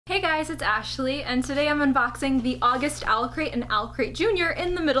Hey guys, it's Ashley, and today I'm unboxing the August Owlcrate and Owlcrate Jr.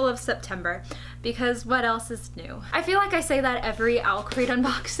 in the middle of September, because what else is new? I feel like I say that every Owlcrate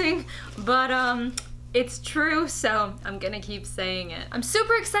unboxing, but it's true, so I'm gonna keep saying it. I'm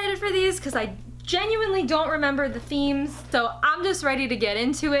super excited for these because I genuinely don't remember the themes, so I'm just ready to get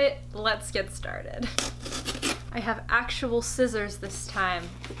into it. Let's get started. I have actual scissors this time,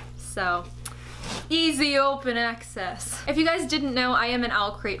 so easy open access. If you guys didn't know, I am an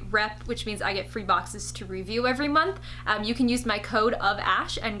Owlcrate rep, which means I get free boxes to review every month. You can use my code of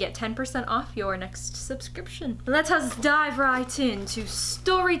Ash and get 10% off your next subscription. Let us dive right into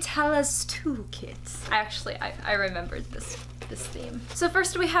Storyteller'S Toolkit. I remembered this theme. So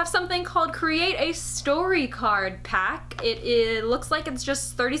first we have something called Create a Story Card Pack. It looks like it's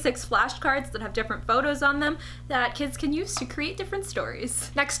just 36 flashcards that have different photos on them that kids can use to create different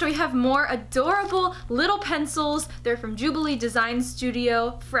stories. Next we have more adorable little pencils. They're from Jubilee Design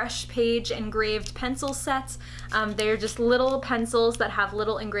Studio, fresh page engraved pencil sets. They're just little pencils that have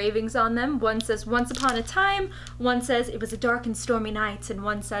little engravings on them. One says once upon a time, one says it was a dark and stormy night, and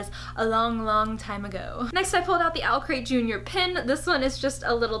one says a long, long time ago. Next I pulled out the Owlcrate Jr. pin. This one is just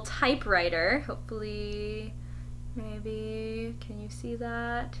a little typewriter. Hopefully, maybe, can you see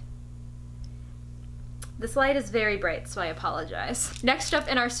that? This light is very bright, so I apologize. Next up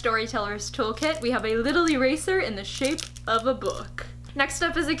in our Storyteller'S toolkit, we have a little eraser in the shape of a book. Next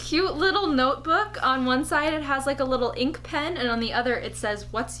up is a cute little notebook. On one side it has like a little ink pen, and on the other it says,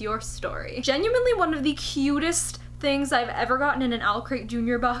 "What's your story?" Genuinely one of the cutest things I've ever gotten in an Owlcrate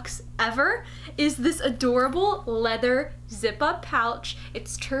Jr. box ever is this adorable leather zip-up pouch.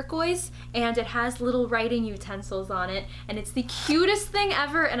 It's turquoise and it has little writing utensils on it, and it's the cutest thing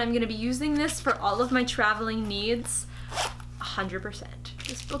ever, and I'm gonna be using this for all of my traveling needs 100%.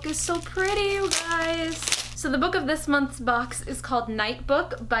 This book is so pretty, you guys. So the book of this month's box is called Night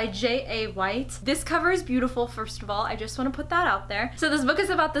Book by J.A. White. This cover is beautiful, first of all. I just want to put that out there. So this book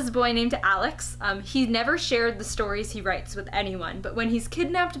is about this boy named Alex. He never shared the stories he writes with anyone, but when he's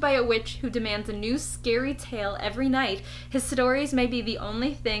kidnapped by a witch who demands a new scary tale every night, his stories may be the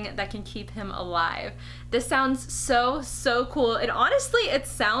only thing that can keep him alive. This sounds so cool. And honestly, it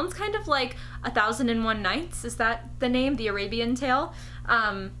sounds kind of like 1001 Nights. Is that the name? The Arabian tale?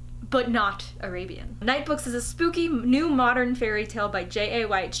 But not Arabian. Night Books is a spooky, new modern fairy tale by J.A.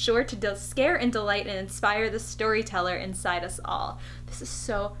 White, sure to scare and delight and inspire the storyteller inside us all. This is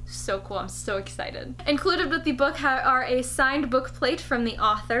so cool. I'm so excited. Included with the book are a signed book plate from the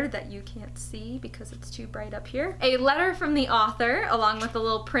author that you can't see because it's too bright up here, a letter from the author along with a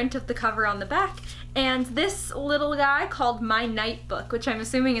little print of the cover on the back, and this little guy called My Night Book, which I'm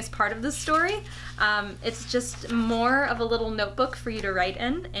assuming is part of the story. It's just more of a little notebook for you to write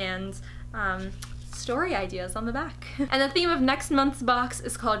in, and story ideas on the back. And the theme of next month's box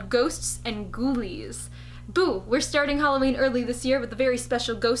is called Ghosts and Ghoulies. Boo! We're starting Halloween early this year with a very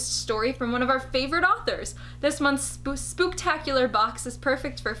special ghost story from one of our favorite authors. This month's spooktacular box is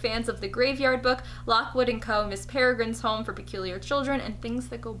perfect for fans of The Graveyard Book, Lockwood & Co., Miss Peregrine's Home for Peculiar Children, and things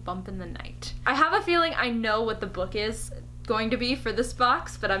that go bump in the night. I have a feeling I know what the book is going to be for this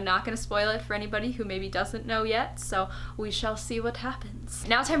box, but I'm not going to spoil it for anybody who maybe doesn't know yet, so we shall see what happens.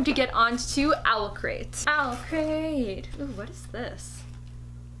 Now time to get on to Owlcrate. Owlcrate! Ooh, what is this?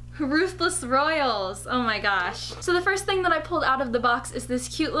 Ruthless Royals! Oh my gosh. So the first thing that I pulled out of the box is this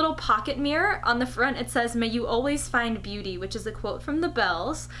cute little pocket mirror. On the front it says, "May you always find beauty," which is a quote from the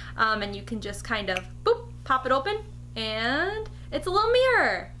Bells. And you can just kind of, boop, pop it open, and it's a little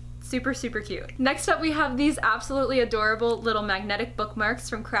mirror. Super cute. Next up we have these absolutely adorable little magnetic bookmarks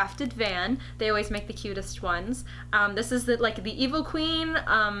from Crafted Van. They always make the cutest ones. This is like the Evil Queen,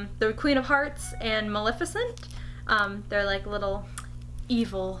 the Queen of Hearts, and Maleficent. They're like little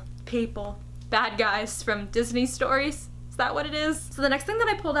evil people, bad guys from Disney stories. Is that what it is? So the next thing that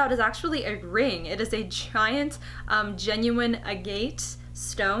I pulled out is actually a ring. It is a giant, genuine agate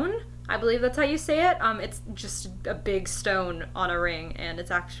stone. I believe that's how you say it. It's just a big stone on a ring, and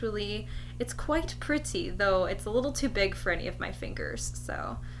it's quite pretty, though it's a little too big for any of my fingers,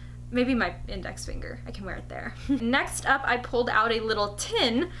 so maybe my index finger. I can wear it there. Next up, I pulled out a little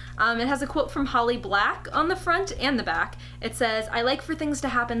tin. It has a quote from Holly Black on the front and the back. It says, "I like for things to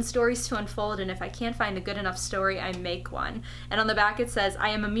happen, stories to unfold, and if I can't find a good enough story, I make one." And on the back it says, "I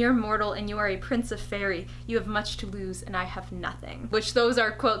am a mere mortal and you are a prince of fairy. You have much to lose and I have nothing." Which those are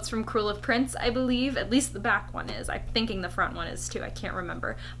quotes from Cruel of Prince, I believe. At least the back one is. I'm thinking the front one is too. I can't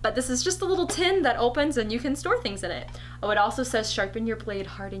remember. But this is just a little tin that opens and you can store things in it. Oh, it also says, "Sharpen your blade,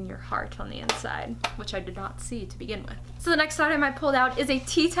 harden your heart on the inside, which I did not see to begin with. So the next item I pulled out is a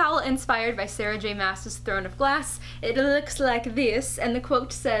tea towel inspired by Sarah J. Maas's Throne of Glass. It looks like this, and the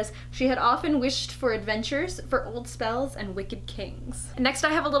quote says, "She had often wished for adventures, for old spells, and wicked kings." And next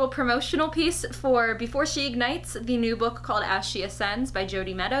I have a little promotional piece for Before She Ignites, the new book called As She Ascends by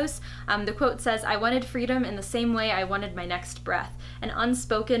Jody Meadows. The quote says, "I wanted freedom in the same way I wanted my next breath, an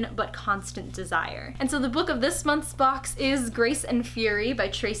unspoken but constant desire." And so the book of this month's box is Grace and Fury by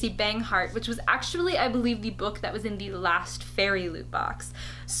Tracy Banghart, which was actually, I believe, the book that was in the last Fairy Loot box.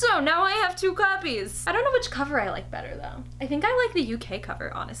 So now I have 2 copies. I don't know which cover I like better though. I think I like the UK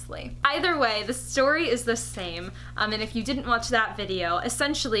cover, honestly. Either way, the story is the same, and if you didn't watch that video,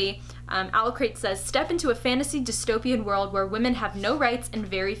 essentially, Owlcrate says, "Step into a fantasy dystopian world where women have no rights and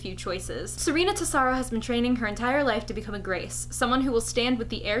very few choices. Serena Tassaro has been training her entire life to become a Grace, someone who will stand with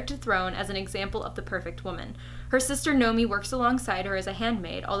the heir to throne as an example of the perfect woman. Her sister Nomi works alongside her as a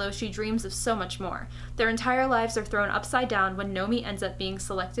handmaid, although she dreams of so much more. Their entire lives are thrown upside down when Nomi ends up being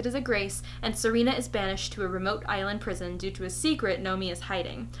selected as a Grace, and Serena is banished to a remote island prison due to a secret Nomi is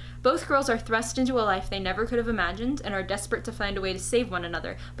hiding. Both girls are thrust into a life they never could have imagined and are desperate to find a way to save one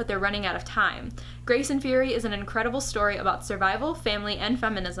another, but they're running out of time. Grace and Fury is an incredible story about survival, family, and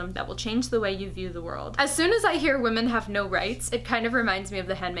feminism that will change the way you view the world." As soon as I hear women have no rights, it kind of reminds me of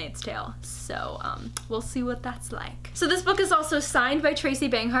The Handmaid's Tale. So, we'll see what that's like. So this book is also signed by Tracy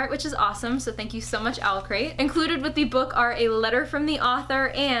Banghart, which is awesome, so thank you so much, Owlcrate. Included with the book are a letter from the author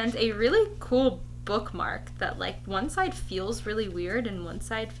and a really cool bookmark that, like, one side feels really weird and one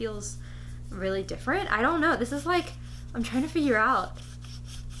side feels really different. I don't know. This is like, I'm trying to figure out.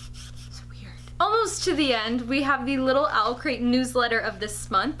 It's weird. Almost to the end, we have the little Owlcrate newsletter of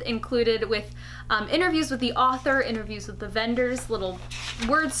this month, included with interviews with the author, interviews with the vendors, little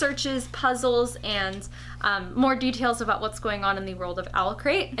word searches, puzzles, and more details about what's going on in the world of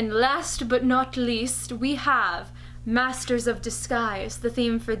Owlcrate. And last but not least, we have Masters of Disguise, the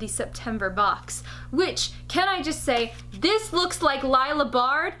theme for the September box, which, can I just say, this looks like Lila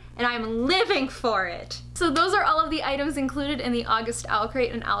Bard, and I'm living for it. So those are all of the items included in the August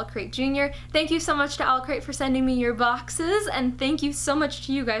Owlcrate and Owlcrate Jr. Thank you so much to Owlcrate for sending me your boxes, and thank you so much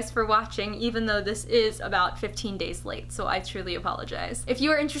to you guys for watching, even though this is about 15 days late, so I truly apologize. If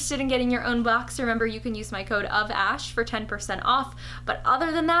you are interested in getting your own box, remember you can use my code OFASH for 10% off, but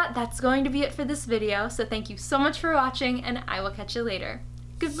other than that, that's going to be it for this video, so thank you so much for watching, and I will catch you later.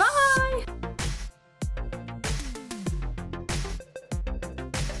 Goodbye!